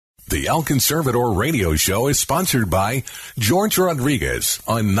The El Conservador radio show is sponsored by George Rodriguez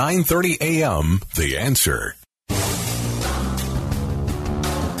on 9:30 a.m. The Answer.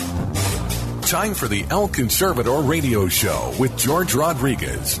 Time for the El Conservador radio show with George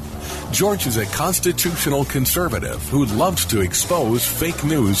Rodriguez. George is a constitutional conservative who loves to expose fake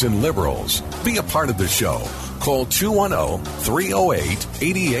news and liberals. Be a part of the show. Call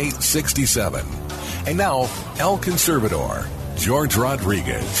 210-308-8867. And now, El Conservador, George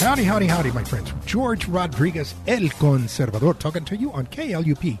Rodriguez. Howdy, howdy, howdy, my friends. George Rodriguez, El Conservador, talking to you on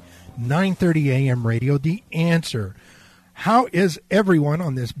KLUP 9:30 a.m. radio, The Answer. How is everyone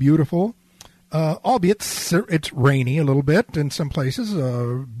on this beautiful, albeit it's rainy a little bit in some places,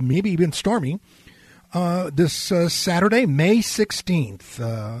 maybe even stormy, this Saturday, May 16th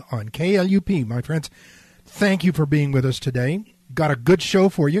on KLUP, my friends. Thank you for being with us today. Got a good show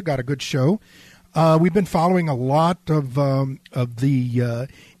for you, we've been following a lot of the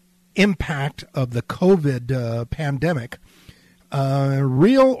impact of the COVID pandemic,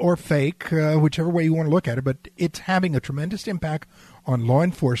 real or fake, whichever way you want to look at it, but it's having a tremendous impact on law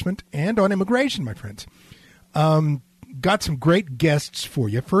enforcement and on immigration, my friends. Got some great guests for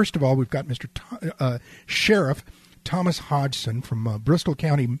you. First of all, we've got Mr. Sheriff Thomas Hodgson from Bristol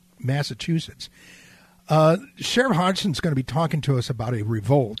County, Massachusetts. Sheriff Hodgson's going to be talking to us about a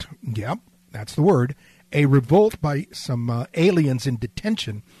revolt. Yep. That's the word, a revolt by some aliens in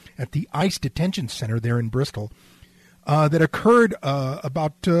detention at the ICE detention center there in Bristol that occurred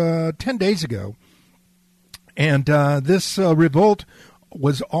about 10 days ago. And this revolt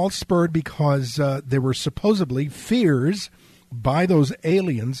was all spurred because there were supposedly fears by those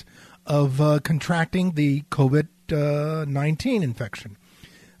aliens of contracting the COVID-19 infection.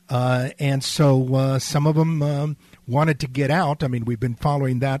 And so some of them wanted to get out. I mean, we've been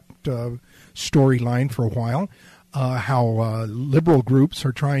following that storyline for a while, how liberal groups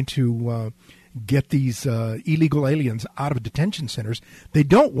are trying to get these illegal aliens out of detention centers. They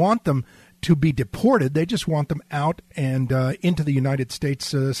don't want them to be deported. They just want them out and into the United States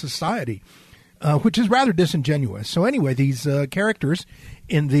society, which is rather disingenuous. So anyway, these characters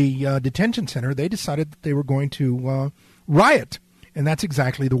in the detention center, they decided that they were going to riot, and that's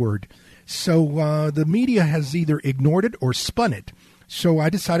exactly the word. So the media has either ignored it or spun it. So I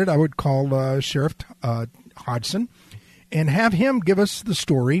decided I would call Sheriff Hodgson and have him give us the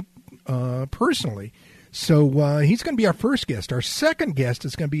story personally. So he's going to be our first guest. Our second guest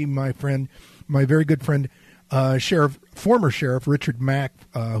is going to be my very good friend, former Sheriff Richard Mack,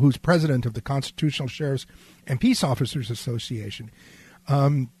 who's president of the Constitutional Sheriffs and Peace Officers Association.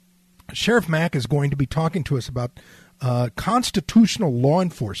 Sheriff Mack is going to be talking to us about constitutional law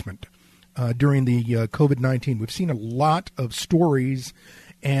enforcement during the COVID-19. We've seen a lot of stories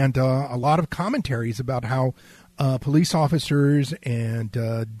and a lot of commentaries about how police officers and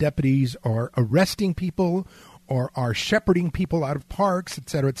deputies are arresting people or are shepherding people out of parks, et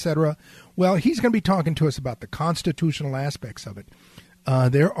cetera, et cetera. Well, he's going to be talking to us about the constitutional aspects of it.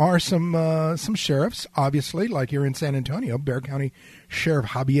 There are some sheriffs, obviously, like here in San Antonio, Bexar County Sheriff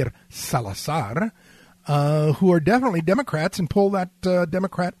Javier Salazar, who are definitely Democrats and pull that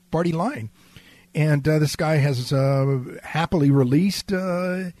Democrat party line. And this guy has happily released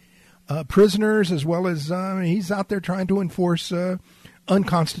prisoners, as well as he's out there trying to enforce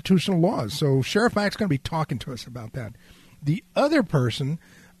unconstitutional laws. So Sheriff Mack's going to be talking to us about that. The other person,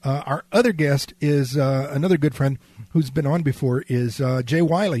 our other guest, is another good friend who's been on before, is Jay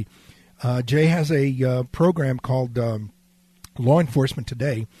Wiley. Jay has a program called Law Enforcement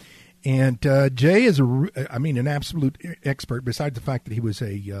Today. And Jay is, an absolute expert, besides the fact that he was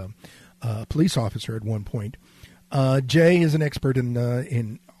a police officer at one point. Jay is an expert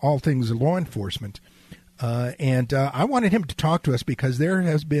in all things law enforcement. And I wanted him to talk to us because there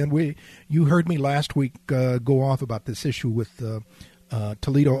has been, you heard me last week go off about this issue with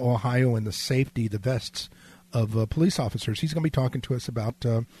Toledo, Ohio, and the vests of police officers. He's going to be talking to us about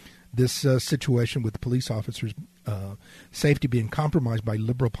this situation with the police officers' safety being compromised by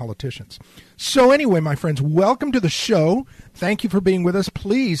liberal politicians. So anyway, my friends, welcome to the show. Thank you for being with us.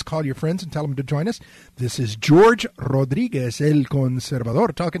 Please call your friends and tell them to join us. This is George Rodriguez, El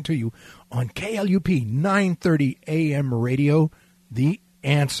Conservador, talking to you on KLUP 930 AM radio, The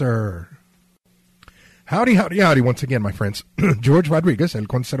Answer. Howdy, howdy, howdy once again, my friends. George Rodriguez, El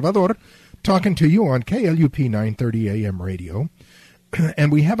Conservador, talking to you on KLUP 930 AM radio.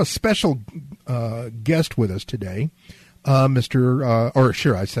 And we have a special guest with us today, Sheriff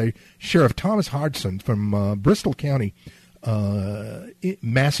Thomas Hodgson from Bristol County,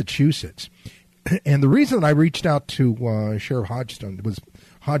 Massachusetts. And the reason I reached out to Sheriff Hodgson was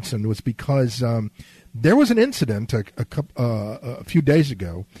because there was an incident a few days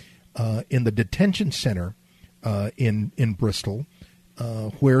ago in the detention center in Bristol,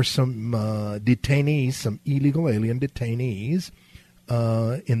 where some detainees, some illegal alien detainees,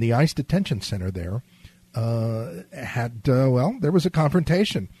 in the ICE detention center there, there was a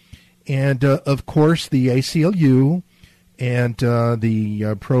confrontation. And, of course, the ACLU and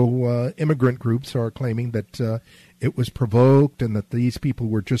the pro-immigrant groups are claiming that it was provoked and that these people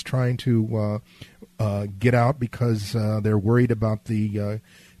were just trying to get out because they're worried about the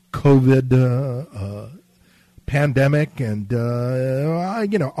COVID pandemic and,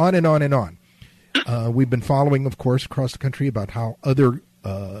 on and on and on. We've been following, of course, across the country about how other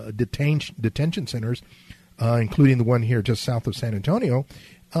detention centers, including the one here just south of San Antonio,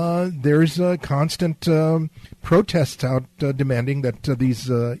 there's constant protests out demanding that these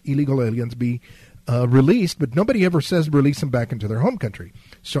illegal aliens be released, but nobody ever says release them back into their home country.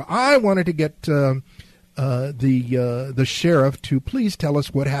 So I wanted to get the sheriff to please tell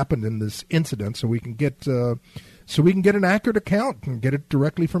us what happened in this incident, so we can get an accurate account and get it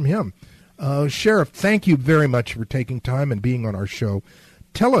directly from him. Sheriff, thank you very much for taking time and being on our show.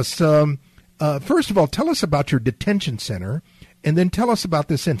 Tell us, first of all, tell us about your detention center, and then tell us about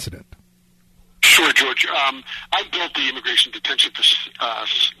this incident. Sure, George. I built the immigration detention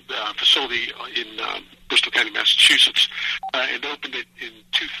facility in Bristol County, Massachusetts, and opened it in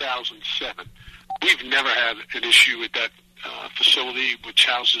 2007. We've never had an issue with that facility, which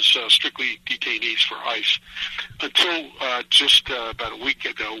houses strictly detainees for ICE, until just about a week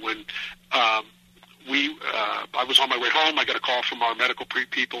ago when I was on my way home. I got a call from our medical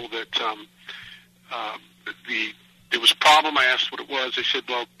people that there was a problem. I asked what it was. They said,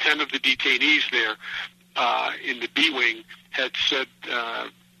 well, 10 of the detainees there in the B wing had said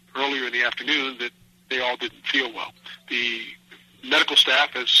earlier in the afternoon that they all didn't feel well. The medical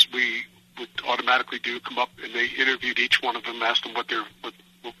staff, as we would automatically do, come up and they interviewed each one of them, asked them what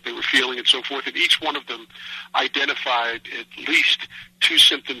they were feeling and so forth, and each one of them identified at least 2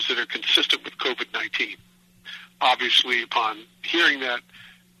 symptoms that are consistent with COVID-19. Obviously, upon hearing that,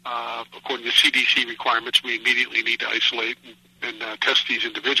 according to CDC requirements, we immediately need to isolate and test these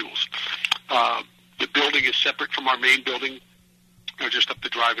individuals. The building is separate from our main building, just up the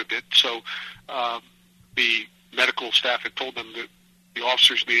drive a bit, so the medical staff had told them that the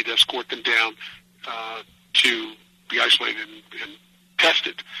officers needed to escort them down to be isolated and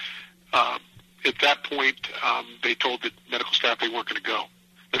tested. At that point, they told the medical staff they weren't going to go.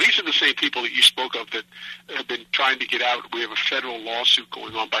 Now, these are the same people that you spoke of that have been trying to get out. We have a federal lawsuit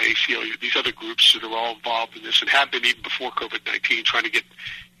going on by ACLU. These other groups that are all involved in this and have been even before COVID-19, trying to get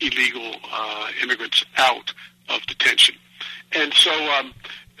illegal immigrants out of detention. And so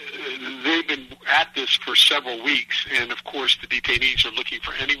they've been at this for several weeks, and of course the detainees are looking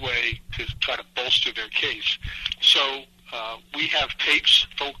for any way to try to bolster their case. So we have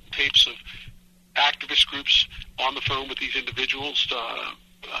phone tapes of activist groups on the phone with these individuals,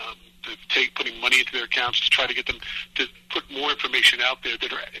 putting money into their accounts to try to get them to put more information out there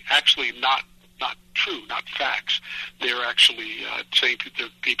that are actually not true, not facts. They're actually saying to the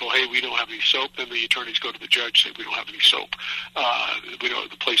people, hey, we don't have any soap. Then the attorneys go to the judge, say we don't have any soap. We know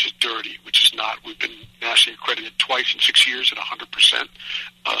the place is dirty, which is not. We've been nationally accredited twice in 6 years at 100%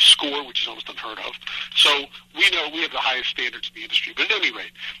 score, which is almost unheard of. So we know we have the highest standards in the industry. But at any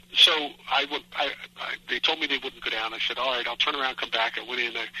rate, so they told me they wouldn't go down. I said, all right, I'll turn around, come back. I went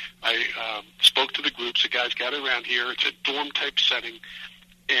in. I spoke to the groups. The guys gathered around here. It's a dorm-type setting.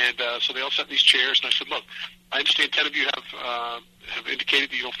 And so they all sat in these chairs, and I said, look, I understand 10 of you have indicated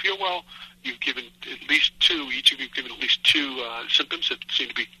that you don't feel well. You've given at least 2, each of you have given at least 2 symptoms that seem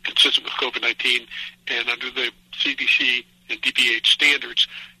to be consistent with COVID-19, and under the CDC and DPH standards,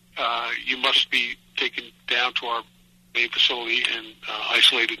 you must be taken down to our main facility and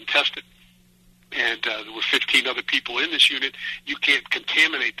isolated and tested. And there were 15 other people in this unit. You can't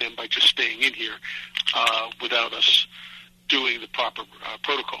contaminate them by just staying in here without us doing the proper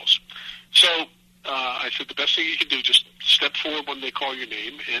protocols. So I said the best thing you can do, just step forward when they call your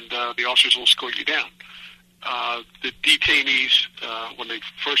name, and the officers will escort you down. The detainees, when the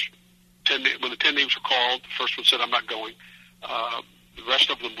 10 names were called, the first one said, I'm not going. The rest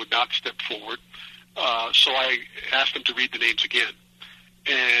of them would not step forward. So I asked them to read the names again.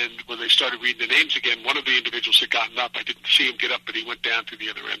 And when they started reading the names again, one of the individuals had gotten up. I didn't see him get up, but he went down to the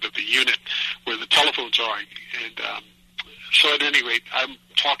other end of the unit where the telephones are. And so at any rate, I'm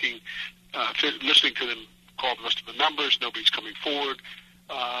talking, listening to them call the rest of the numbers. Nobody's coming forward.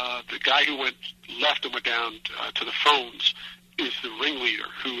 The guy who went left and went down to the phones is the ringleader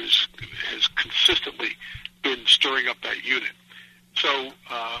who has consistently been stirring up that unit. So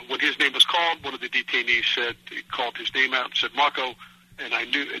when his name was called, one of the detainees called his name out and said, Marco, and I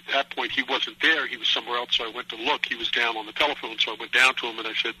knew at that point he wasn't there. He was somewhere else, so I went to look. He was down on the telephone, so I went down to him, and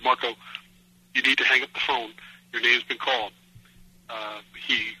I said, Marco, you need to hang up the phone. Your name's been called.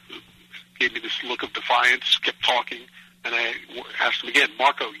 He gave me this look of defiance, kept talking, and I asked him again,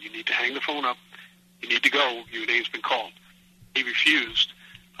 Marco, you need to hang the phone up. You need to go. Your name's been called. He refused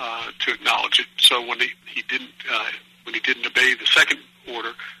to acknowledge it. So when he didn't obey the second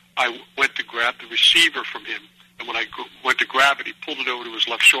order, I went to grab the receiver from him. And when I went to grab it, he pulled it over to his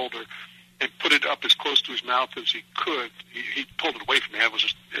left shoulder and put it up as close to his mouth as he could. He pulled it away from me. I was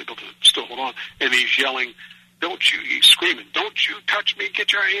just able to still hold on. And he's yelling, he's screaming, don't you touch me,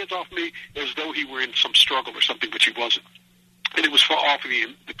 get your hands off me, as though he were in some struggle or something, which he wasn't. And it was for off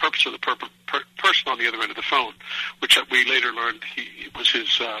the purpose of the person on the other end of the phone, which we later learned it was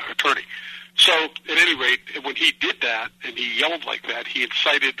his attorney. So, at any rate, when he did that, and he yelled like that, he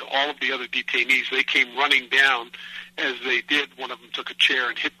incited all of the other detainees. They came running down. As they did, one of them took a chair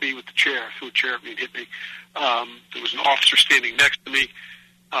and hit me with the chair, threw a chair at me and hit me. There was an officer standing next to me.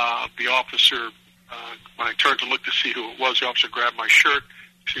 The officer, when I turned to look to see who it was, the officer grabbed my shirt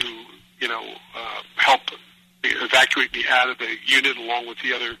to, help evacuate me out of the unit along with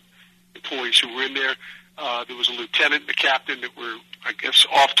the other employees who were in there. There was a lieutenant and a captain that were, I guess,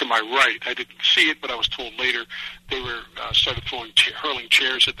 off to my right. I didn't see it, but I was told later they were started hurling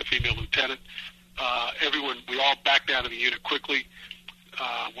chairs at the female lieutenant. We all backed out of the unit quickly.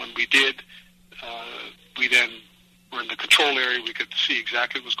 When we did, we then were in the control area. We could see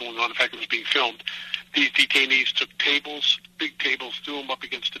exactly what was going on. In fact, it was being filmed. These detainees took tables, big tables, threw them up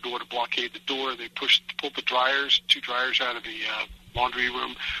against the door to blockade the door. They pulled the two dryers out of the laundry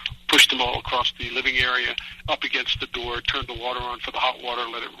room, pushed them all across the living area, up against the door, turned the water on for the hot water,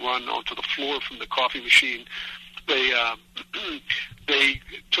 let it run onto the floor from the coffee machine. They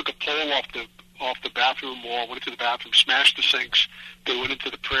took a pole off the bathroom wall, went into the bathroom, smashed the sinks. They went into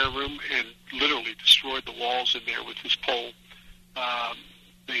the prayer room and literally destroyed the walls in there with this pole.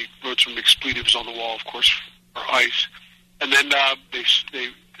 They wrote some expletives on the wall, of course, for ice. And then they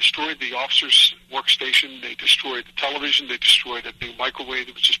destroyed the officer's workstation. They destroyed the television. They destroyed a new microwave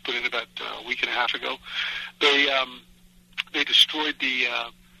that was just put in about a week and a half ago. They destroyed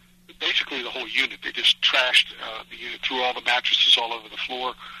basically the whole unit. They just trashed the unit, threw all the mattresses all over the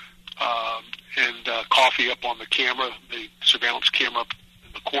floor, and coffee up on the camera, the surveillance camera up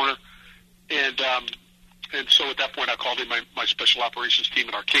in the corner. And so at that point I called in my special operations team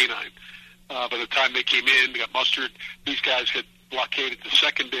and our canine. By the time they came in, they got mustered. These guys had blockaded the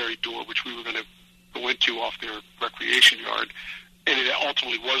secondary door, which we were going to go into off their recreation yard, and it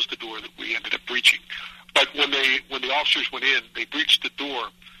ultimately was the door that we ended up breaching. But when the officers went in, they breached the door.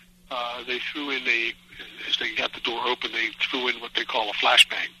 They threw in as they got the door open, they threw in what they call a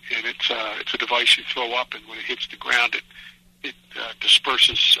flashbang, and it's a device you throw up, and when it hits the ground, it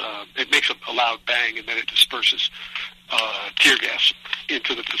disperses. It makes a loud bang, and then it disperses tear gas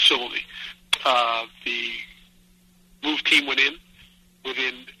into the facility. The move team went in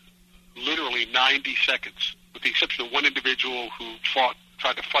within literally 90 seconds, with the exception of one individual who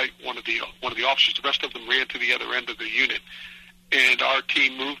tried to fight one of the officers. The rest of them ran to the other end of the unit, and our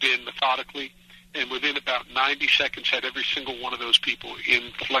team moved in methodically, and within about 90 seconds had every single one of those people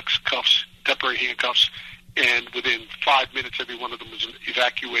in flex cuffs, temporary handcuffs, and within 5 minutes every one of them was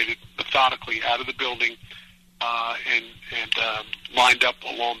evacuated methodically out of the building and lined up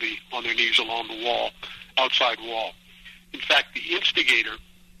on their knees along the outside wall. In fact, the instigator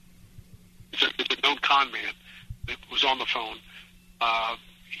is a known con man that was on the phone.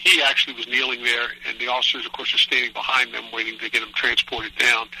 He actually was kneeling there, and the officers, of course, are standing behind them, waiting to get him transported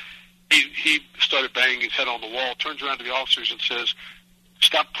down. He started banging his head on the wall, turns around to the officers and says,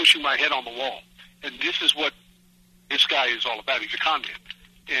 "Stop pushing my head on the wall." And this is what this guy is all about. He's a con man,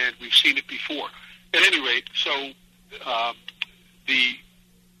 and we've seen it before. At any rate, so the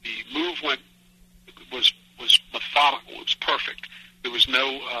move was methodical. It was perfect. There was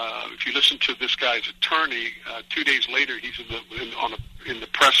no. If you listen to this guy's attorney, 2 days later, he's in the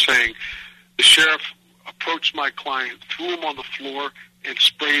press saying, "The sheriff approached my client, threw him on the floor, and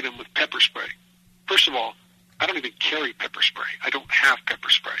sprayed him with pepper spray." First of all, I don't even carry pepper spray. I don't have pepper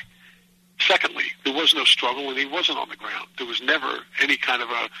spray. Secondly, there was no struggle when he wasn't on the ground. There was never any kind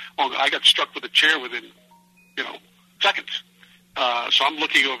of I got struck with a chair within, seconds. So I'm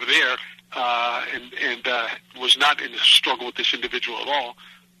looking over there and was not in a struggle with this individual at all.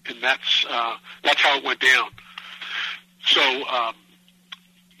 And that's how it went down. So,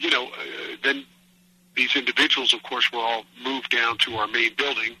 then these individuals, of course, were all moved down to our main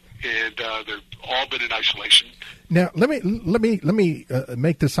building, and they've all been in isolation. Now, let me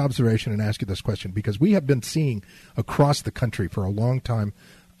make this observation and ask you this question, because we have been seeing across the country for a long time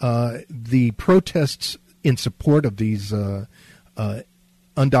the protests in support of these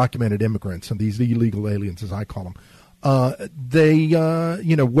undocumented immigrants and these illegal aliens, as I call them.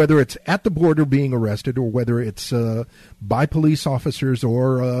 Whether it's at the border being arrested or whether it's by police officers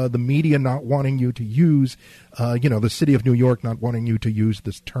or the media not wanting you to use, the city of New York not wanting you to use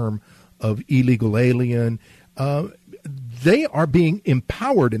this term of illegal alien, they are being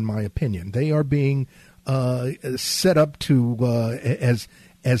empowered, in my opinion. They are being set up to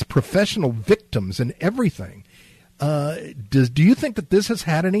as professional victims and everything. Do you think that this has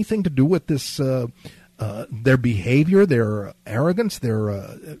had anything to do with this? Their behavior, their arrogance, the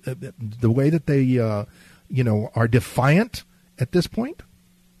way that they, are defiant at this point?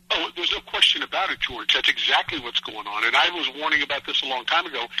 Oh, there's no question about it, George. That's exactly what's going on. And I was warning about this a long time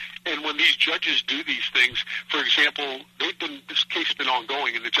ago. And when these judges do these things, for example, this case has been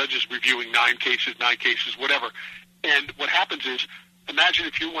ongoing, and the judge is reviewing 9 cases, whatever. And what happens is, imagine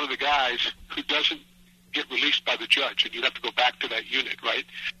if you're one of the guys who doesn't get released by the judge, and you have to go back to that unit, right?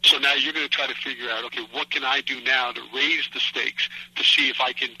 So now you're going to try to figure out, okay, what can I do now to raise the stakes to see if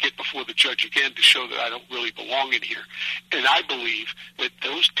I can get before the judge again to show that I don't really belong in here. And I believe that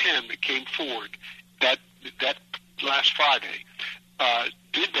those 10 that came forward that last Friday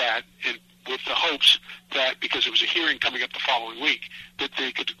did that, and with the hopes that, because there was a hearing coming up the following week, that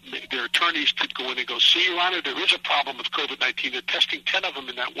their attorneys could go in and go, see, Your Honor, there is a problem with COVID-19. They're testing 10 of them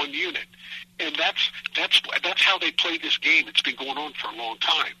in that one unit. And that's how they play this game. It's been going on for a long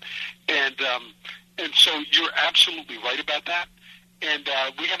time. And so you're absolutely right about that. And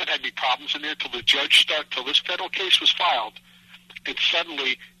we haven't had any problems in there till this federal case was filed. And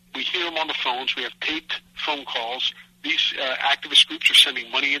suddenly we hear them on the phones. We have taped phone calls. These activist groups are sending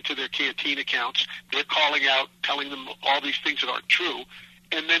money into their canteen accounts. They're calling out, telling them all these things that aren't true.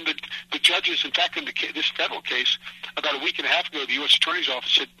 And then the judges, in fact, in this federal case, about a week and a half ago, the U.S. Attorney's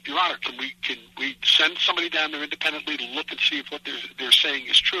Office said, Your Honor, can we send somebody down there independently to look and see if what they're saying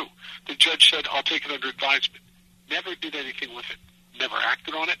is true? The judge said, I'll take it under advisement. Never did anything with it. Never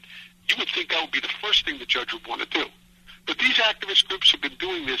acted on it. You would think that would be the first thing the judge would want to do. But these activist groups have been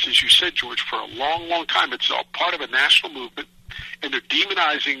doing this, as you said, George, for a long, long time. It's all part of a national movement, and they're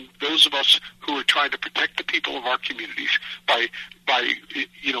demonizing those of us who are trying to protect the people of our communities by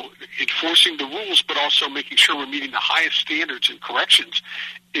enforcing the rules, but also making sure we're meeting the highest standards and corrections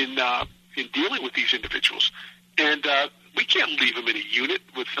in dealing with these individuals. And we can't leave them in a unit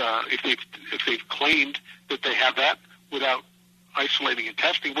with if they've claimed that they have that without isolating and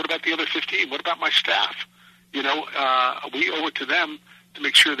testing. What about the other 15? What about my staff? We owe it to them to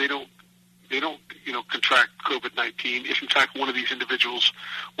make sure they don't contract COVID-19 if in fact one of these individuals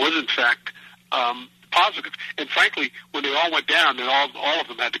was in fact positive. And frankly, when they all went down, and all of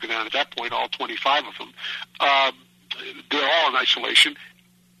them had to go down at that point, all 25 of them, they're all in isolation.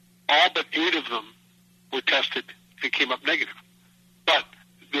 All but 8 of them were tested and came up negative. But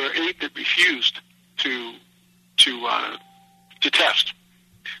there are 8 that refused to test.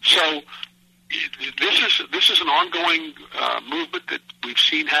 So this is an ongoing movement that we've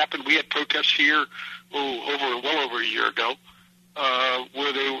seen happen. We had protests here well over a year ago,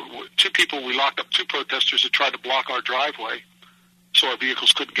 where we locked up 2 protesters that tried to block our driveway, so our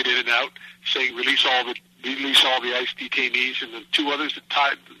vehicles couldn't get in and out, saying release all the ICE detainees, and then 2 others that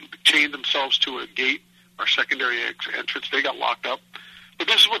chained themselves to a gate, our secondary entrance. They got locked up. But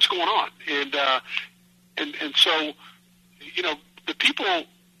this is what's going on, and so the people,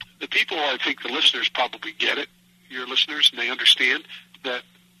 I think the listeners probably get it, your listeners, and they understand that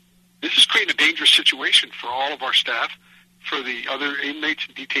this is creating a dangerous situation for all of our staff, for the other inmates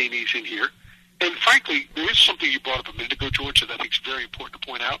and detainees in here. And frankly, there is something you brought up a minute ago, George, that I think is very important to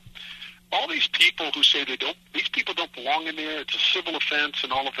point out. All these people who say these people don't belong in there, it's a civil offense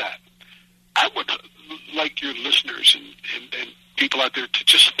and all of that. I would like your listeners and people out there to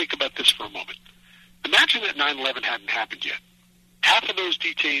just think about this for a moment. Imagine that 9/11 hadn't happened yet. Half of those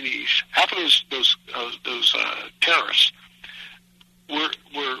detainees, half of those terrorists were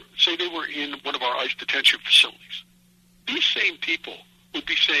say they were in one of our ICE detention facilities. These same people would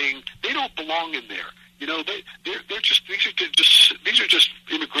be saying they don't belong in there. These are just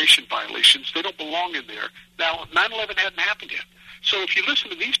immigration violations. They don't belong in there. Now, 9/11 hadn't happened yet. So if you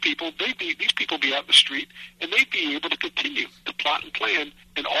listen to these people, these people be out in the street, and they'd be able to continue to plot and plan,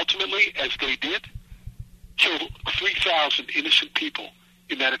 and ultimately, as they did, kill 3,000 innocent people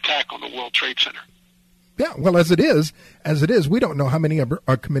in that attack on the World Trade Center. Yeah, well, as it is, we don't know how many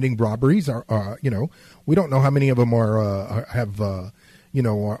are committing robberies. We don't know how many of them have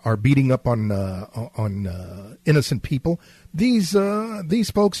are beating up on innocent people. These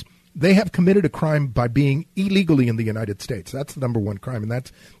folks, they have committed a crime by being illegally in the United States. That's the number one crime,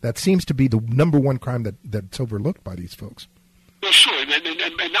 and that seems to be the number one crime that's overlooked by these folks. Well, sure, and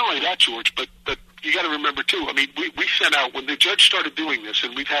not only that, George, but you got to remember too. I mean, we sent out when the judge started doing this,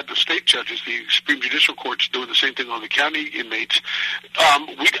 and we've had the state judges, the Supreme Judicial Courts, doing the same thing on the county inmates.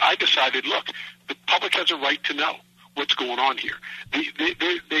 I decided, look, the public has a right to know what's going on here.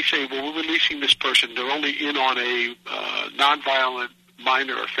 They say, well, we're releasing this person. They're only in on a nonviolent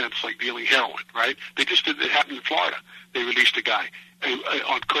minor offense like dealing heroin, right? They just did. It happened in Florida. They released a guy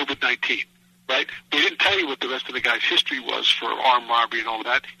on COVID-19. Right? They didn't tell you what the rest of the guy's history was for armed robbery and all of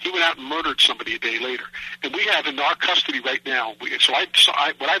that. He went out and murdered somebody a day later, and we have in our custody right now.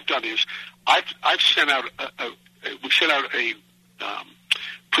 What I've done is I've sent out we sent out a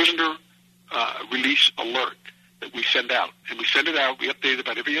prisoner release alert that we send out, and we send it out. We update it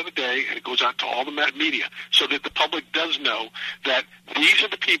about every other day, and it goes out to all the media so that the public does know that these are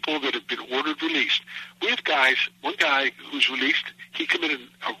the people that have been ordered released. We have one guy who's released. He committed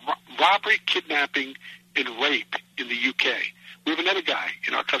a robbery, kidnapping, and rape in the UK. We have another guy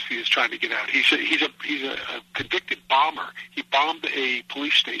in our custody that's trying to get out. He's a convicted bomber. He bombed a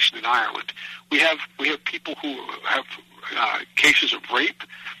police station in Ireland. We have people who have cases of rape,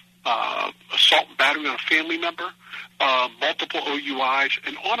 assault and battery on a family member, multiple OUIs,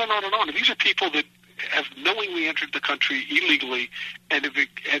 and on and on and on. And these are people that have knowingly entered the country illegally and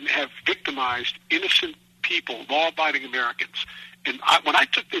have victimized innocent people, law-abiding Americans. And when I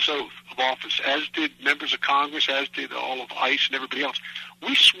took this oath of office, as did members of Congress, as did all of ICE and everybody else,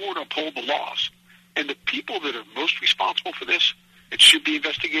 we swore to uphold the laws. And the people that are most responsible for this, it should be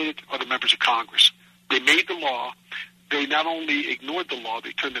investigated, are the members of Congress. They made the law. They not only ignored the law,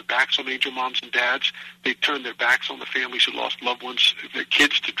 they turned their backs on angel moms and dads. They turned their backs on the families who lost loved ones, their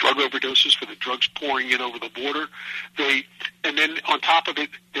kids to drug overdoses for the drugs pouring in over the border. And then on top of it,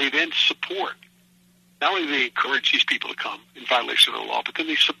 they then support. Not only do they encourage these people to come in violation of the law, but then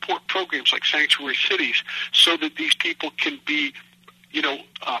they support programs like sanctuary cities so that these people can be,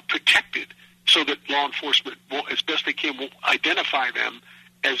 protected, so that law enforcement will, as best they can, will identify them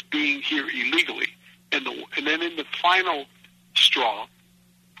as being here illegally. And then in the final straw,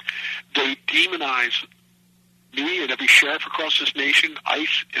 they demonize me and every sheriff across this nation,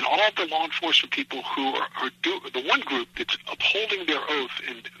 ICE, and all of the law enforcement people who are the one group that's upholding their oath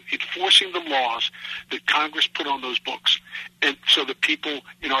and enforcing the laws that Congress put on those books, and so the people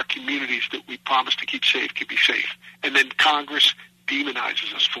in our communities that we promise to keep safe can be safe. And then Congress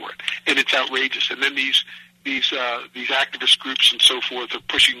demonizes us for it, and it's outrageous. And then these activist groups and so forth are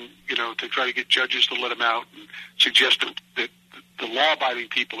pushing, to try to get judges to let them out and suggest that the law-abiding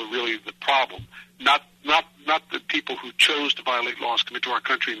people are really the problem, not the people who chose to violate laws, come into our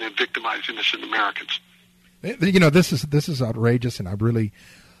country, and then victimize innocent Americans. This is outrageous, and I really,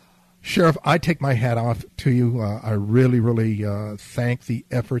 Sheriff, I take my hat off to you. I really, really thank the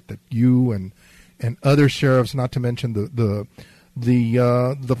effort that you and other sheriffs, not to mention the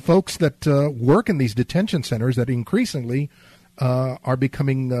folks that work in these detention centers that increasingly are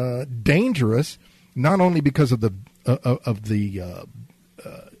becoming dangerous, not only because of the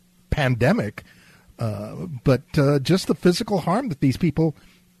pandemic, but just the physical harm that these people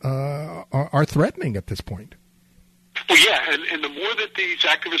are threatening at this point. Well, yeah, and the more that these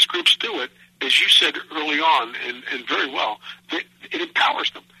activist groups do it, as you said early on, and very well, it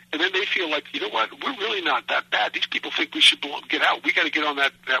empowers them. And then they feel like, you know what, we're really not that bad. These people think we should get out. We got to get on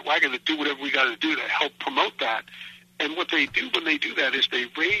that wagon and do whatever we got to do to help promote that. And what they do when they do that is they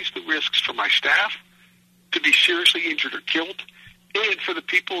raise the risks for my staff to be seriously injured or killed, and for the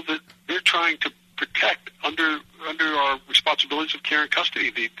people that they're trying to protect under our responsibilities of care and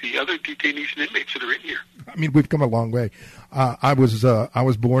custody, the other detainees and inmates that are in here. I mean, we've come a long way. I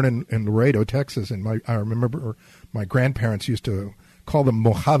was born in Laredo, Texas, and I remember my grandparents used to call them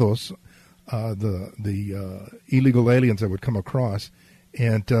mojados, the illegal aliens that would come across.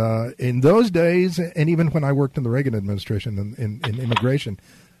 And in those days, and even when I worked in the Reagan administration in immigration,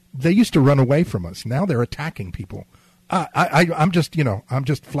 they used to run away from us. Now they're attacking people. I'm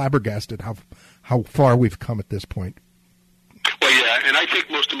just flabbergasted how far we've come at this point. Well, yeah, and I think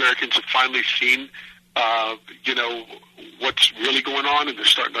most Americans have finally seen, what's really going on, and they're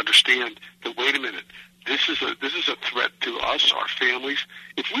starting to understand that, wait a minute, this is a threat to us, our families.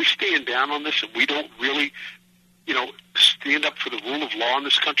 If we stand down on this and we don't really, stand up for the rule of law in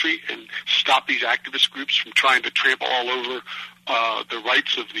this country and stop these activist groups from trying to trample all over the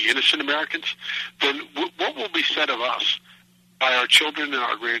rights of the innocent Americans, then what will be said of us by our children and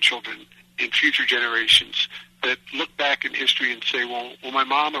our grandchildren in future generations that look back in history and say, well, my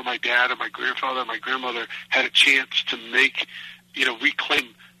mom or my dad or my grandfather or my grandmother had a chance to make,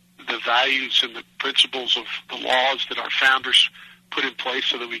 reclaim the values and the principles of the laws that our founders put in place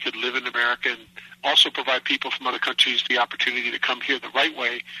so that we could live in America and also provide people from other countries the opportunity to come here the right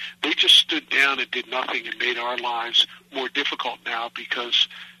way. They just stood down and did nothing and made our lives more difficult now because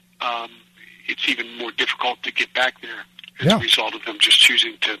it's even more difficult to get back there as a result of them just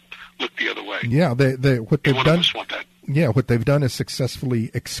choosing to look the other way. Yeah, what they've done. Want that. Yeah, what they've done is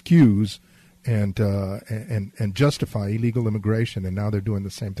successfully excuse and justify illegal immigration, and now they're doing the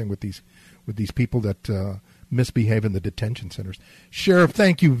same thing with these people that misbehave in the detention centers. Sheriff,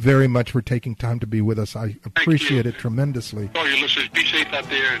 thank you very much for taking time to be with us. I appreciate it tremendously. Oh, your listeners, be safe out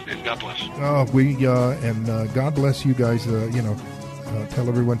there, and God bless. Oh, God bless you guys. Tell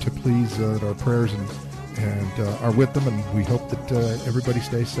everyone to please that our prayers and are with them, and we hope that everybody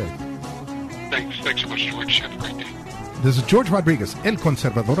stays safe. Thanks so much, George. Have a great day. This is George Rodriguez, El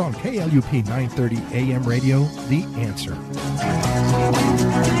Conservador on KLUP 930 AM Radio, The Answer.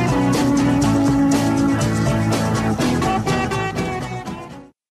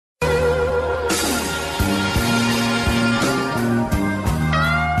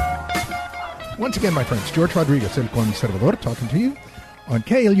 Once again, my friends, George Rodriguez, El Conservador, talking to you on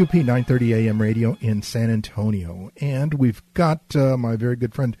KLUP 930 AM Radio in San Antonio. And we've got my very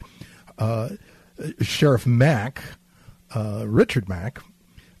good friend, Sheriff Mack, Richard Mack,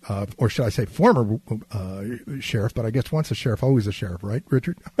 or should I say former sheriff, but I guess once a sheriff, always a sheriff, right,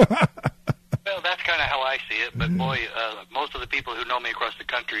 Richard? Well, that's kind of how I see it, but boy, most of the people who know me across the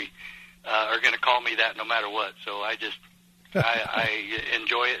country are going to call me that no matter what, so I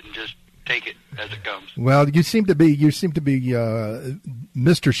enjoy it and just take it as it comes. Well, you seem to be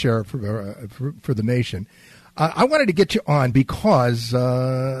Mr. Sheriff for the nation. I wanted to get you on because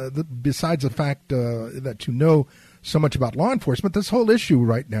besides the fact that you know so much about law enforcement, this whole issue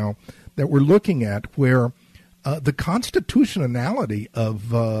right now that we're looking at where the constitutionality of,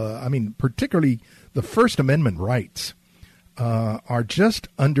 particularly the First Amendment rights are just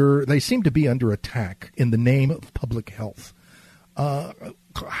they seem to be under attack in the name of public health. What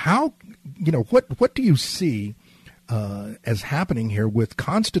do you see as happening here with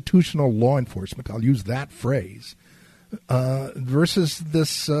constitutional law enforcement? I'll use that phrase versus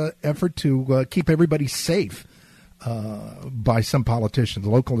this effort to keep everybody safe by some politicians,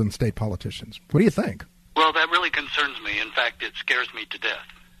 local and state politicians. What do you think? Well, that really concerns me. In fact, it scares me to death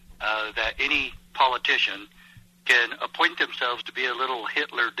that any politician can appoint themselves to be a little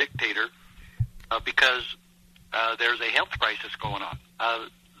Hitler dictator because there's a health crisis going on.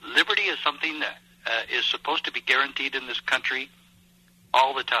 Liberty is something that is supposed to be guaranteed in this country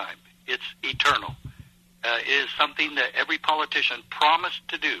all the time. It's eternal. It is something that every politician promised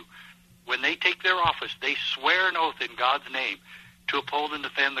to do. When they take their office, they swear an oath in God's name to uphold and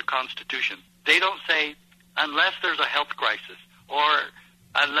defend the Constitution. They don't say, unless there's a health crisis, or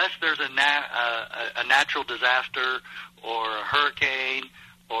unless there's a natural disaster, or a hurricane,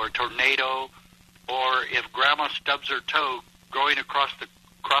 or a tornado, or if Grandma stubs her toe going across the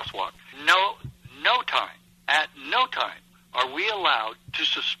crosswalk. At no time are we allowed to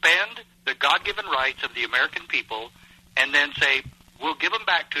suspend the God-given rights of the American people and then say, we'll give them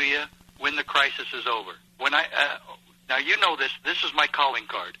back to you when the crisis is over. Now you know this is my calling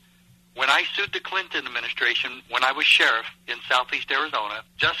card. When I sued the Clinton administration when I was sheriff in southeast Arizona,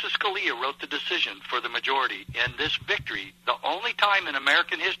 Justice Scalia wrote the decision for the majority, and this victory, the only time in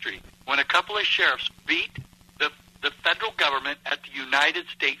American history when a couple of sheriffs beat the federal government at the United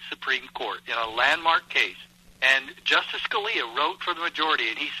States Supreme Court in a landmark case. And Justice Scalia wrote for the majority,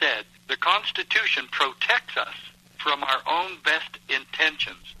 and he said, the Constitution protects us from our own best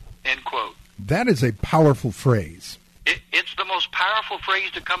intentions, end quote. That is a powerful phrase. It's the most powerful phrase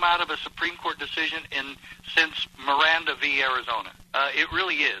to come out of a Supreme Court decision since Miranda v. Arizona. It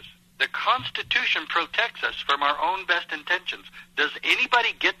really is. The Constitution protects us from our own best intentions. Does anybody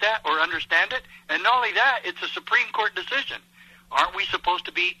get that or understand it? And not only that, it's a Supreme Court decision. Aren't we supposed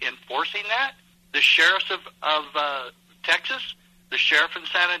to be enforcing that? The sheriffs of Texas, the sheriff in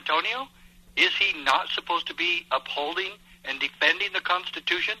San Antonio, is he not supposed to be upholding and defending the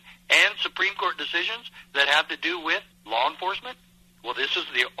Constitution and Supreme Court decisions that have to do with law enforcement? Well, this is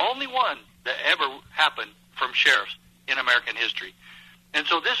the only one that ever happened from sheriffs in American history. And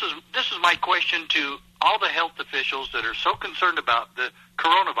so this is my question to all the health officials that are so concerned about the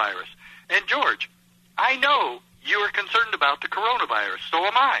coronavirus. And George, I know you are concerned about the coronavirus. So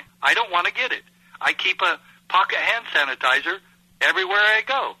am I. I don't want to get it. I keep a pocket hand sanitizer everywhere I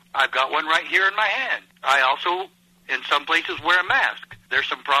go. I've got one right here in my hand. I also in some places wear a mask. There's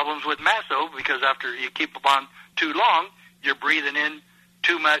some problems with masks, though, because after you keep them on too long, you're breathing in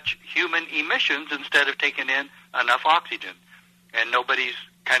too much human emissions instead of taking in enough oxygen. And nobody's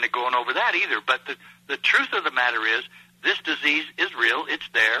kind of going over that either. But the truth of the matter is, this disease is real, it's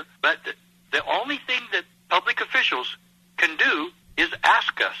there, but the only thing that public officials can do is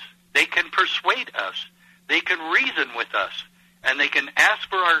ask us. They can persuade us. They can reason with us. And they can ask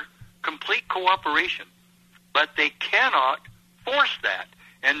for our complete cooperation. But they cannot force that.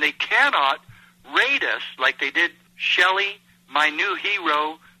 And they cannot raid us like they did Shelley, my new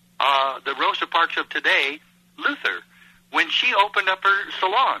hero, the Rosa Parks of today, Luther, when she opened up her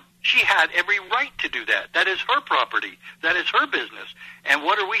salon. She had every right to do that. That is her property. That is her business. And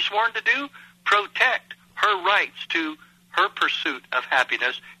what are we sworn to do? Protect her rights to her pursuit of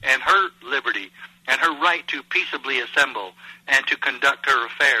happiness and her liberty and her right to peaceably assemble and to conduct her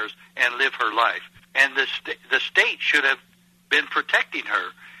affairs and live her life. And the state should have been protecting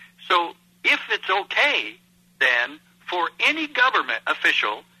her. So if it's okay, then, for any government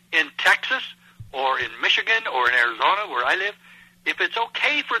official in Texas or in Michigan or in Arizona, where I live, if it's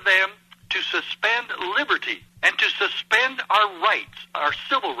okay for them to suspend liberty and to suspend our rights, our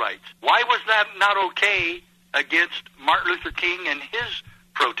civil rights, why was that not okay against Martin Luther King and his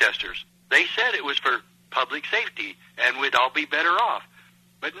protesters? They said it was for public safety and we'd all be better off.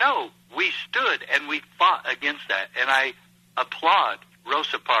 But no, we stood and we fought against that. And I applaud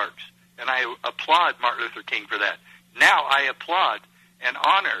Rosa Parks and I applaud Martin Luther King for that. Now I applaud and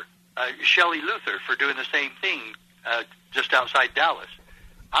honor Shelley Luther for doing the same thing just outside Dallas.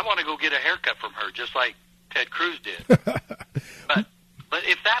 I want to go get a haircut from her, just like Ted Cruz did. But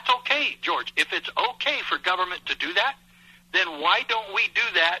if that's okay, George, if it's okay for government to do that, then why don't we do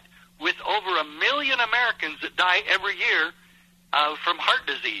that with over 1 million Americans that die every year from heart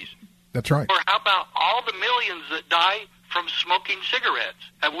disease? That's right. Or how about all the millions that die from smoking cigarettes?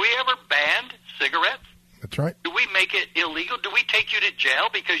 Have we ever banned cigarettes? That's right. Do we make it illegal? Do we take you to jail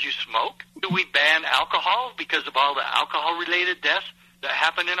because you smoke? Do we ban alcohol because of all the alcohol-related deaths that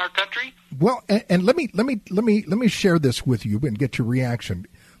happen in our country? Well, and let me share this with you and get your reaction.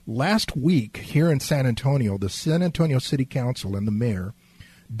 Last week here in San Antonio, the San Antonio City Council and the mayor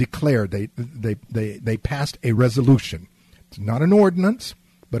declared they passed a resolution. It's not an ordinance,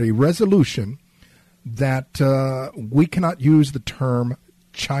 but a resolution that we cannot use the term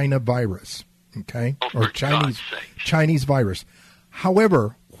China virus. Okay, or Chinese virus.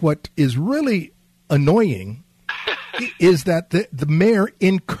 However, what is really annoying is that the mayor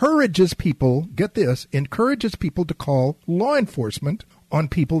encourages people, get this, encourages people to call law enforcement on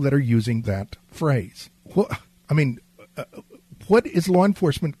people that are using that phrase. What is law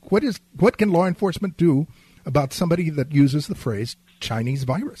enforcement? What can law enforcement do about somebody that uses the phrase Chinese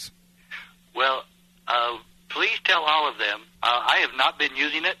virus? Well, please tell all of them. I have not been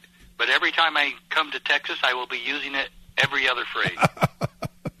using it. But every time I come to Texas, I will be using it every other phrase.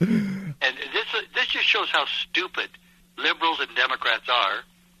 And this just shows how stupid liberals and Democrats are,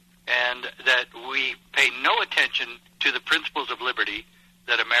 and that we pay no attention to the principles of liberty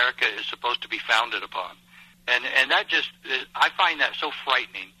that America is supposed to be founded upon. And that just, I find that so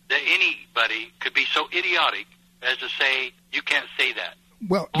frightening that anybody could be so idiotic as to say, you can't say that.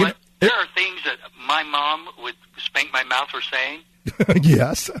 Well, there are things that my mom would spank my mouth for saying.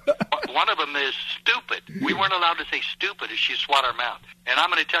 Yes. One of them is stupid. We weren't allowed to say stupid as she swat our mouth. And I'm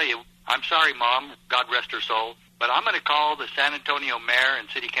going to tell you, I'm sorry, Mom, God rest her soul, but I'm going to call the San Antonio mayor and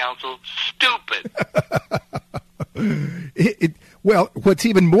city council stupid. Well, what's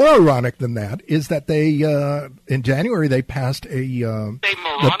even more ironic than that is that they, in January, they passed a... Say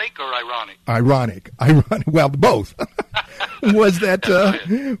moronic or ironic? Ironic. Well, both. was that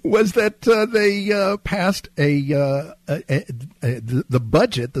they passed the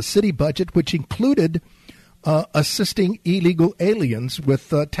budget, the city budget, which included assisting illegal aliens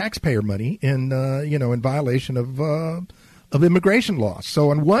with taxpayer money in violation of immigration laws. So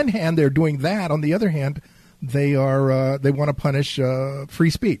on one hand, they're doing that. On the other hand, they want to punish free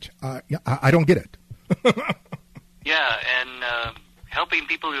speech. I don't get it. Yeah, and helping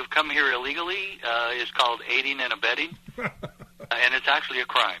people who've come here illegally is called aiding and abetting, and it's actually a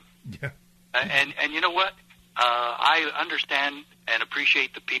crime. Yeah. And you know what? I understand and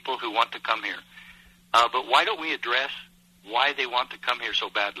appreciate the people who want to come here, but why don't we address why they want to come here so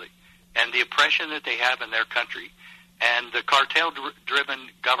badly, and the oppression that they have in their country, and the cartel-driven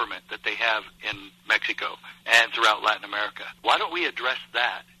government that they have in Mexico and throughout Latin America? Why don't we address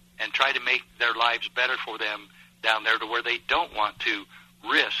that and try to make their lives better for them down there, to where they don't want to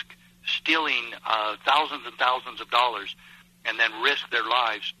risk stealing thousands and thousands of dollars and then risk their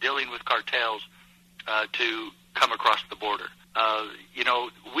lives dealing with cartels to come across the border.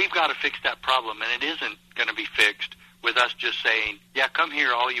 We've got to fix that problem, and it isn't going to be fixed with us just saying, yeah, come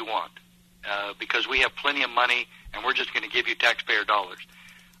here all you want, because we have plenty of money and we're just going to give you taxpayer dollars.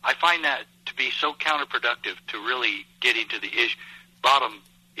 I find that to be so counterproductive to really getting to the bottom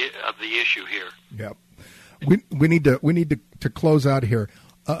of the issue here. Yeah, we need to close out here.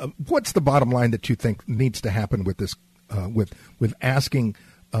 What's the bottom line that you think needs to happen with this? With asking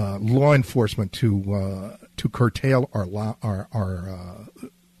law enforcement to curtail our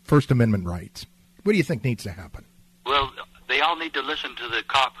First Amendment rights. What do you think needs to happen? Well, they all need to listen to the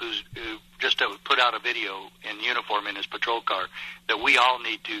cop who just put out a video in uniform in his patrol car, that we all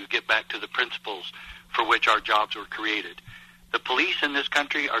need to get back to the principles for which our jobs were created. The police in this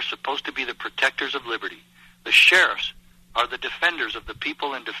country are supposed to be the protectors of liberty. The sheriffs are the defenders of the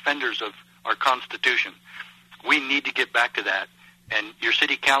people and defenders of our Constitution. We need to get back to that, and your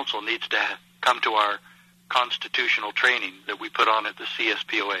city council needs to come to our constitutional training that we put on at the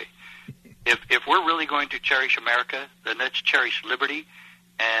CSPOA. If we're really going to cherish America, then let's cherish liberty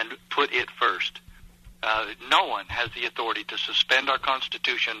and put it first. No one has the authority to suspend our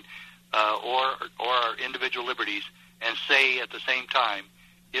Constitution or our individual liberties and say at the same time,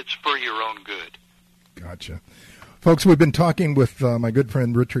 it's for your own good. Gotcha. Folks, we've been talking with my good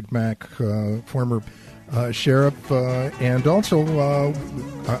friend Richard Mack, former sheriff, and also,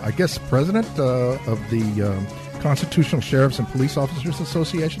 I guess, president of the Constitutional Sheriffs and Police Officers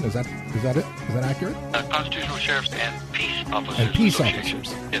Association. Is that it? Is that accurate? Constitutional Sheriffs and Peace Officers. And Peace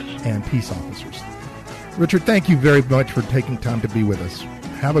Officers. Yes. And Peace Officers. Richard, thank you very much for taking time to be with us.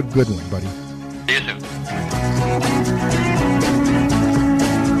 Have a good one, buddy. See you soon.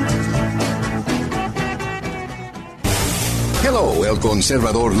 Hello, El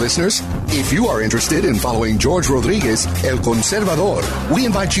Conservador listeners. If you are interested in following George Rodriguez, El Conservador, we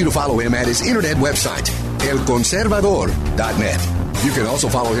invite you to follow him at his internet website, elconservador.net. You can also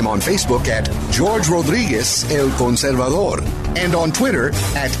follow him on Facebook at George Rodriguez El Conservador and on Twitter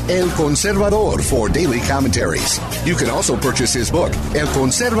at El Conservador for daily commentaries. You can also purchase his book, El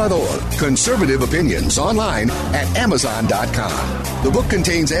Conservador, Conservative Opinions, online at Amazon.com. The book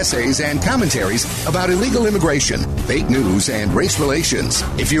contains essays and commentaries about illegal immigration, fake news, and race relations.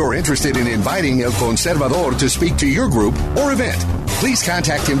 If you're interested in inviting El Conservador to speak to your group or event, please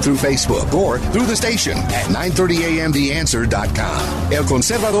contact him through Facebook or through the station at 930amtheanswer.com. El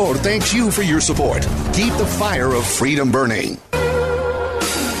Conservador thanks you for your support. Keep the fire of freedom burning.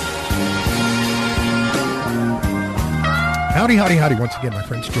 Howdy, howdy, howdy. Once again, my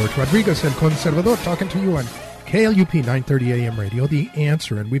friends, George Rodriguez, El Conservador, talking to you on KLUP 930 AM radio, The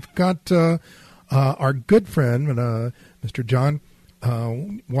Answer. And we've got our good friend, Mr. John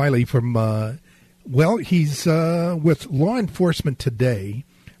Wiley from, he's with law enforcement today.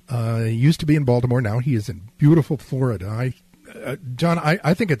 He used to be in Baltimore. Now he is in beautiful Florida. John,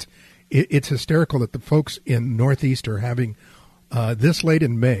 I think it's hysterical that the folks in Northeast are having, this late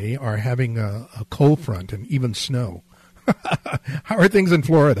in May, are having a cold front and even snow. How are things in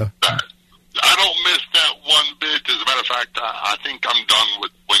Florida? I don't miss that one bit. As a matter of fact, I think I'm done with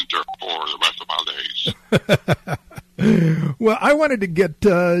winter for the rest of my days. Well, I wanted to get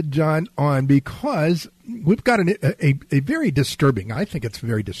John on because we've got a very disturbing, I think it's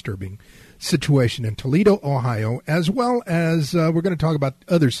very disturbing, situation in Toledo, Ohio, as well as we're going to talk about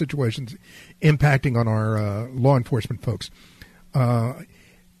other situations impacting on our law enforcement folks.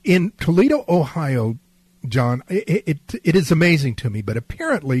 In Toledo, Ohio, John, it is amazing to me, but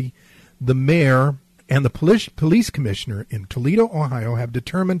apparently the mayor and the police commissioner in Toledo, Ohio, have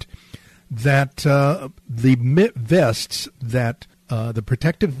determined that the vests that the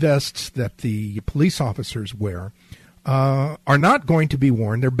protective vests that the police officers wear are not going to be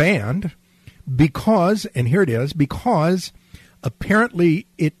worn. They're banned because, and here it is, because apparently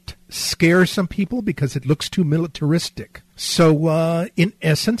it scares some people because it looks too militaristic. So in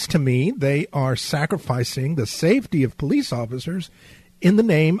essence, to me, they are sacrificing the safety of police officers in the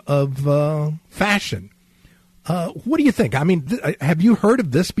name of fashion. What do you think? I mean, have you heard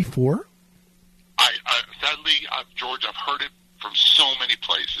of this before? Sadly, George, I've heard it from so many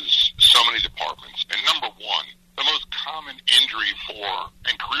places, so many departments. And number one, the most common injury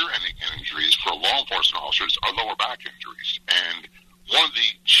and career-ending injuries for law enforcement officers are lower back injuries. And one of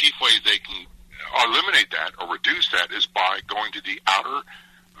the chief ways they can eliminate that or reduce that is by going to the outer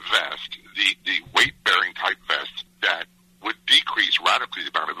vest, the weight-bearing type vest that would decrease radically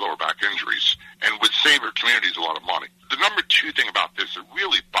the amount of lower back injuries and would save our communities a lot of money. The number two thing about this that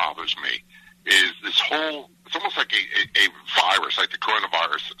really bothers me is this whole, it's almost like a virus, like the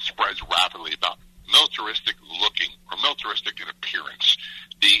coronavirus, that spreads rapidly about militaristic looking or militaristic in appearance,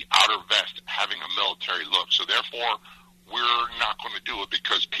 the outer vest having a military look. So therefore,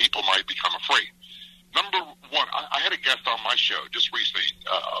 because people might become afraid. Number one, I had a guest on my show just recently,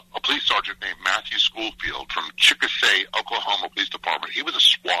 a police sergeant named Matthew Schoolfield from Chickasha, Oklahoma Police Department. He was a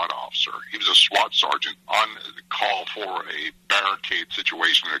SWAT officer. He was a SWAT sergeant on the call for a barricade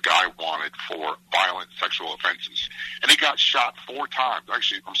situation a guy wanted for violent sexual offenses. And he got shot 5 times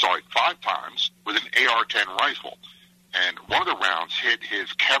with an AR-10 rifle. And one of the rounds hit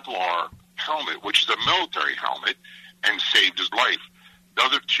his Kevlar helmet, which is a military helmet, and saved his life. The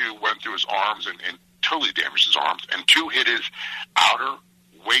other 2 went through his arms and totally damaged his arms, and 2 hit his outer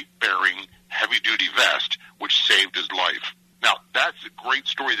weight-bearing heavy-duty vest, which saved his life. Now, that's a great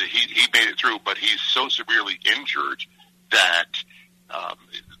story that he made it through, but he's so severely injured that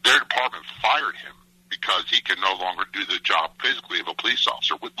their department fired him because he can no longer do the job physically of a police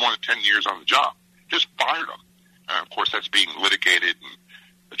officer with more than 10 years on the job. Just fired him. And, of course, that's being litigated and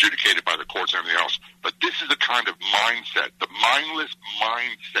adjudicated by the courts and everything else. But this is the kind of mindset, the mindless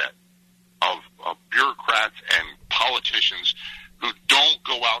mindset of bureaucrats and politicians who don't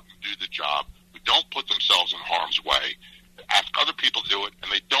go out and do the job, who don't put themselves in harm's way, ask other people to do it,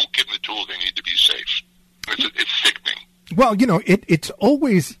 and they don't give them the tools they need to be safe. It's sickening. Well, you know, it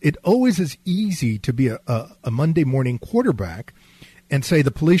always is easy to be a Monday morning quarterback and say the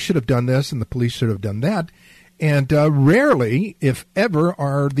police should have done this and the police should have done that. And rarely, if ever,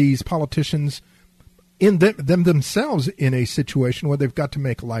 are these politicians in themselves in a situation where they've got to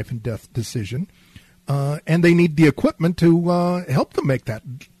make a life and death decision, and they need the equipment to help them make that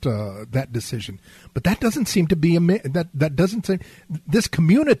decision. But that doesn't seem to be that doesn't seem. This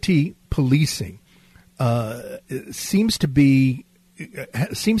community policing seems to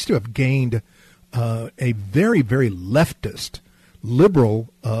have gained a very, very leftist,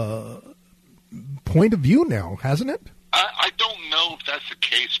 liberal point of view now, hasn't it? I don't know if that's the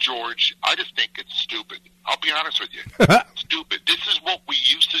case, George. I just think it's stupid. I'll be honest with you. Stupid. This is what we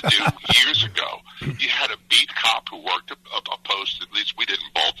used to do years ago. You had a beat cop who worked a post, at least we did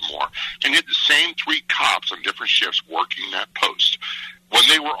in Baltimore, and you had the same 3 cops on different shifts working that post. When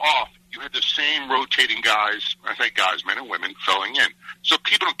they were off, you had the same rotating guys, I say guys, men and women, filling in. So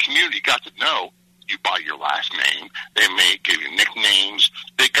people in the community got to know you by your last name. They may give you nicknames.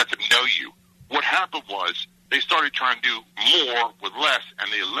 They got to know you. What happened was they started trying to do more with less,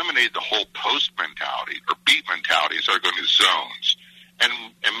 and they eliminated the whole post mentality or beat mentality and started going to zones and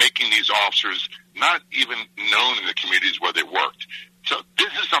making these officers not even known in the communities where they worked. So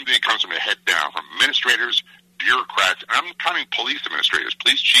this is something that comes from the head down, from administrators, bureaucrats, and I'm counting police administrators,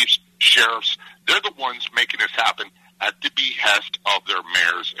 police chiefs, sheriffs. They're the ones making this happen at the behest of their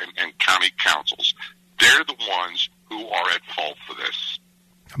mayors and county councils. They're the ones who are at fault for this.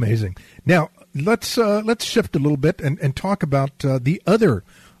 Amazing. Now, let's shift a little bit and talk about the other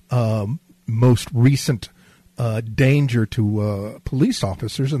most recent danger to police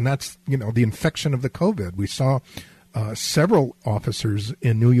officers, and that's, the infection of the COVID. We saw several officers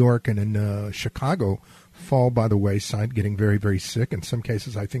in New York and in Chicago fall by the wayside, getting very, very sick. In some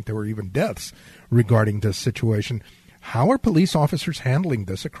cases, I think there were even deaths regarding this situation. How are police officers handling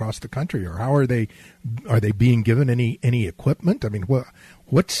this across the country, or how are they being given any equipment? I mean,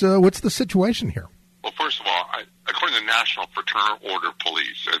 what's the situation here? Well, first of all, according to the National Fraternal Order of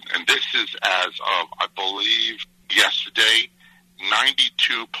Police, and this is as of, I believe, yesterday,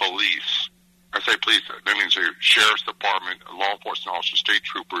 92 police. I say police, that means your sheriff's department, law enforcement officers, state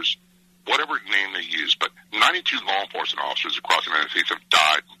troopers, whatever name they use, but 92 law enforcement officers across the United States have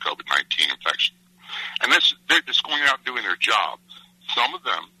died from COVID-19 infection. And they're just going out and doing their job. Some of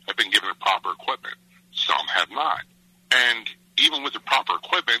them have been given the proper equipment. Some have not. And even with the proper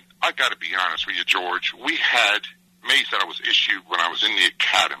equipment, I got to be honest with you, George, we had mace that I was issued when I was in the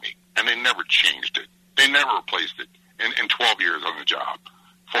academy, and they never changed it. They never replaced it in 12 years on the job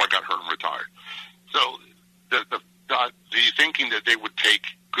before I got hurt and retired. So the thinking that they would take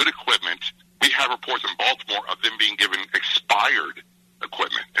good equipment, we have reports in Baltimore of them being given expired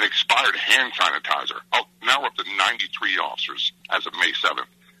equipment, an expired hand sanitizer. Oh, now we're up to 93 officers as of May 7th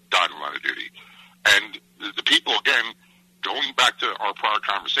died in line of duty. And the people, again, going back to our prior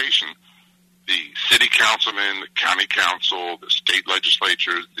conversation, the city councilmen, the county council, the state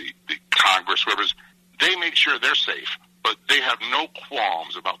legislatures, the Congress, whoever's, they make sure they're safe, but they have no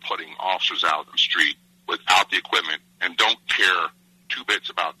qualms about putting officers out on the street without the equipment and don't care 2 bits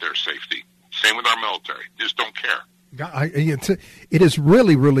about their safety. Same with our military. They just don't care. It is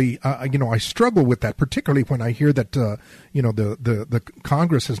really, really, I struggle with that, particularly when I hear that, the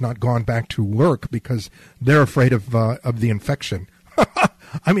Congress has not gone back to work because they're afraid of the infection.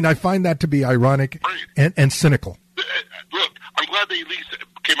 I mean, I find that to be ironic and cynical. Look, I'm glad they at least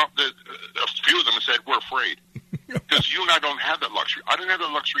came up, a few of them said, we're afraid. Because you and I don't have that luxury. I didn't have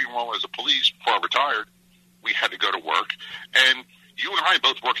that luxury when I was a police before I retired. We had to go to work. And you and I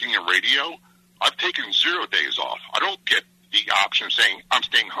both working in radio, I've taken 0 days off. I don't get the option of saying I'm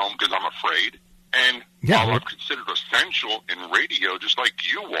staying home because I'm afraid. And while I'm considered essential in radio, just like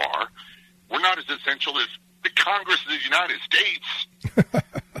you are, we're not as essential as the Congress of the United States.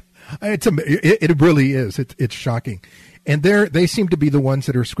 It really is. It's shocking. And they seem to be the ones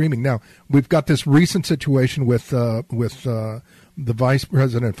that are screaming. Now, we've got this recent situation with the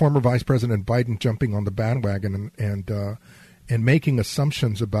former Vice President Biden jumping on the bandwagon and making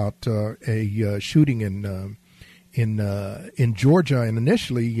assumptions about a shooting in Georgia. And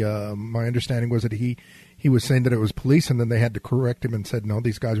initially, my understanding was that he was saying that it was police, and then they had to correct him and said, no,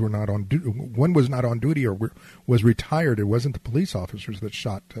 these guys were not on duty. One was not on duty or was retired. It wasn't the police officers that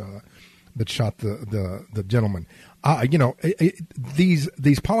shot the gentleman.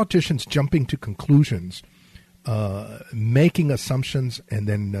 These politicians jumping to conclusions, making assumptions, and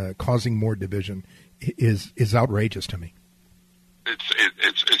then causing more division is outrageous to me.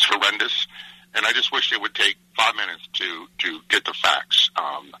 It's horrendous, and I just wish it would take 5 minutes to get the facts.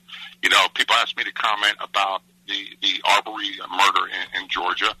 People ask me to comment about the Arbery murder in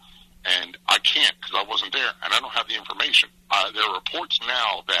Georgia, and I can't because I wasn't there, and I don't have the information. There are reports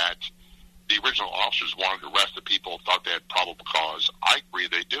now that the original officers wanted to arrest the people, thought they had probable cause. I agree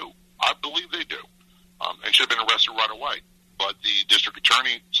they do. I believe they do, and should have been arrested right away. But the district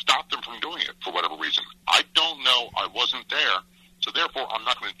attorney stopped them from doing it for whatever reason. I don't know. I wasn't there, so therefore I'm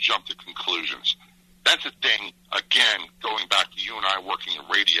not going to jump to conclusions. That's the thing, again, going back to you and I working in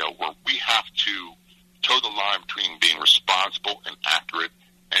radio, where we have to toe the line between being responsible and accurate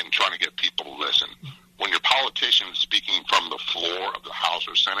and trying to get people to listen. When your politicians speaking from the floor of the House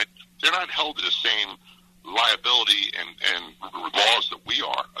or Senate, they're not held to the same liability and laws that we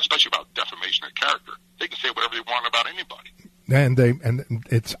are, especially about defamation of character. They can say whatever they want about anybody. And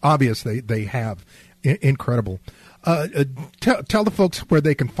it's obvious they have. Incredible. Tell the folks where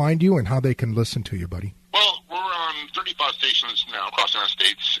they can find you and how they can listen to you, buddy. Well, we're on 35 stations now across the United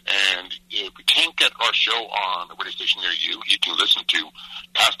States, and if we can't get our show on a radio station near you, you can listen to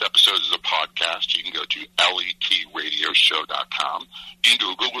past episodes as a podcast. You can go to letradioshow.com. You can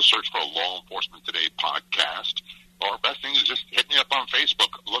do a Google search for Law Enforcement Today podcast, or best thing is just hit me up on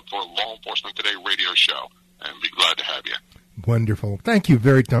Facebook, look for Law Enforcement Today radio show, and be glad to have you. Wonderful. Thank you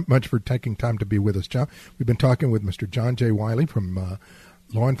very much for taking time to be with us, John. We've been talking with Mr. John J. Wiley from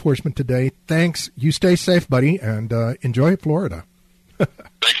Law Enforcement Today. Thanks. You stay safe, buddy, and enjoy Florida.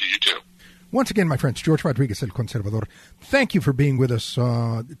 Thank you. You too. Once again, my friends, George Rodriguez, El Conservador, thank you for being with us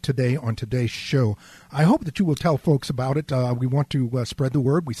today on today's show. I hope that you will tell folks about it. We want to spread the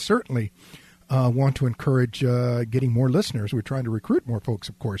word. We certainly want to encourage getting more listeners. We're trying to recruit more folks,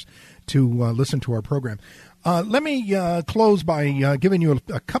 of course, to listen to our program. Let me close by giving you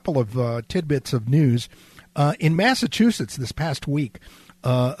a couple of tidbits of news. In Massachusetts this past week,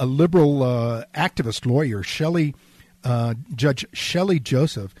 a liberal activist lawyer, Judge Shelley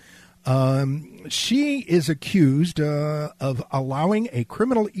Joseph, she is accused of allowing a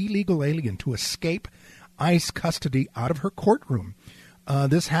criminal illegal alien to escape ICE custody out of her courtroom.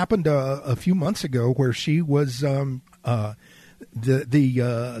 This happened a few months ago, where she was the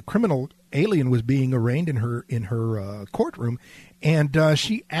criminal alien was being arraigned in her courtroom, and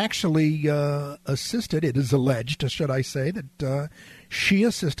she actually assisted. It is alleged, should I say, that she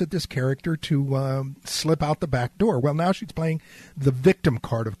assisted this character to slip out the back door. Well, now she's playing the victim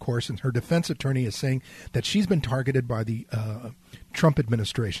card, of course, and her defense attorney is saying that she's been targeted by the Trump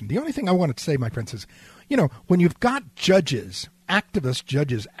administration. The only thing I wanted to say, my friends, is, when you've got activist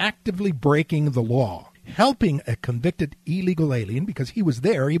judges actively breaking the law, helping a convicted illegal alien, because he was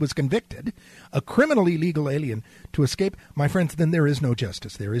there, he was convicted, a criminal illegal alien to escape, my friends, then there is no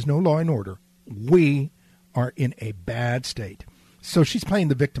justice. There is no law and order. We are in a bad state. So she's playing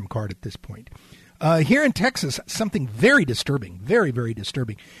the victim card at this point. Here in Texas, something very disturbing, very, very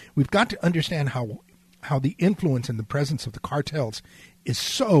disturbing. We've got to understand how the influence and the presence of the cartels is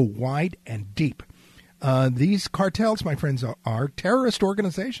so wide and deep. These cartels, my friends, are terrorist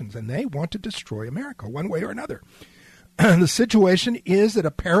organizations, and they want to destroy America one way or another. The situation is that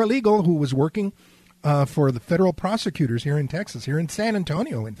a paralegal who was working for the federal prosecutors here in Texas, here in San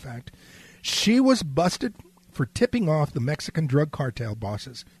Antonio, in fact, she was busted for tipping off the Mexican drug cartel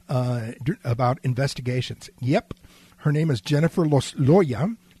bosses about investigations. Yep, her name is Jennifer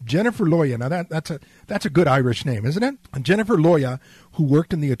Loya. Jennifer Loya. Now that's a good Irish name, isn't it? And Jennifer Loya, who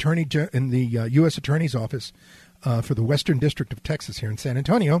worked in the U.S. Attorney's Office for the Western District of Texas here in San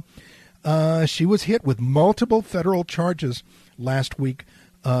Antonio, she was hit with multiple federal charges last week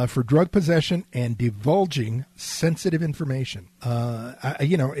for drug possession and divulging sensitive information.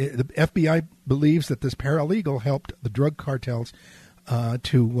 The FBI believes that this paralegal helped the drug cartels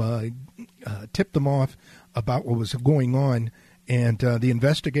to tip them off about what was going on and the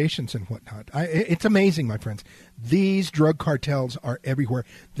investigations and whatnot. It's amazing, my friends. These drug cartels are everywhere.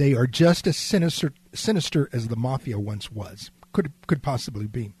 They are just as sinister as the mafia once was. Could possibly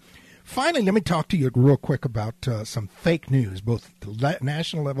be. Finally, let me talk to you real quick about some fake news, both at the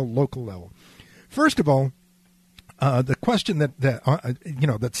national level, local level. First of all, the question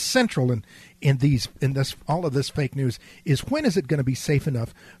that's central in all of this fake news is, when is it going to be safe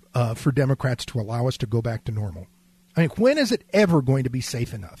enough for Democrats to allow us to go back to normal? I mean, when is it ever going to be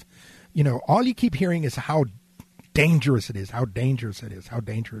safe enough? All you keep hearing is how dangerous it is, how dangerous it is, how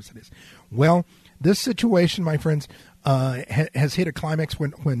dangerous it is. Well, this situation, my friends, has hit a climax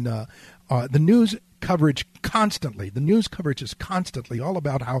when the news coverage is constantly all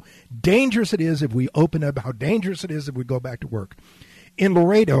about how dangerous it is if we open up, how dangerous it is if we go back to work. In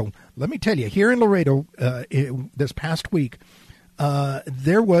Laredo, let me tell you, here in Laredo, this past week,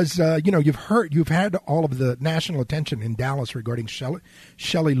 there was, you've had all of the national attention in Dallas regarding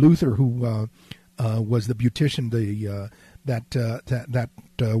Shelley Luther, who was the beautician that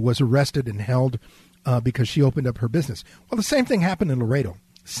was arrested and held because she opened up her business. Well, the same thing happened in Laredo.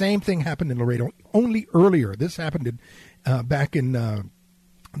 Only earlier. This happened back in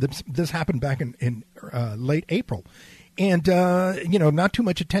late April. And, not too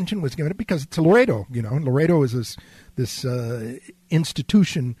much attention was given because it's Laredo, and Laredo is this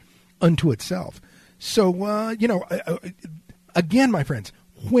institution unto itself. So, again, my friends,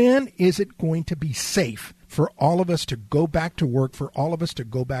 when is it going to be safe for all of us to go back to work, for all of us to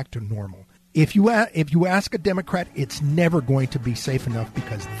go back to normal? If you ask a Democrat, it's never going to be safe enough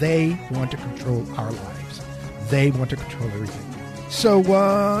because they want to control our lives. They want to control everything. So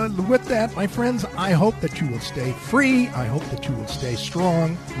with that, my friends, I hope that you will stay free. I hope that you will stay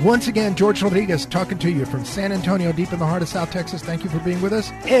strong. Once again, George Rodriguez talking to you from San Antonio, deep in the heart of South Texas. Thank you for being with us.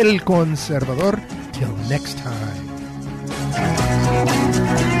 El Conservador. Till next time.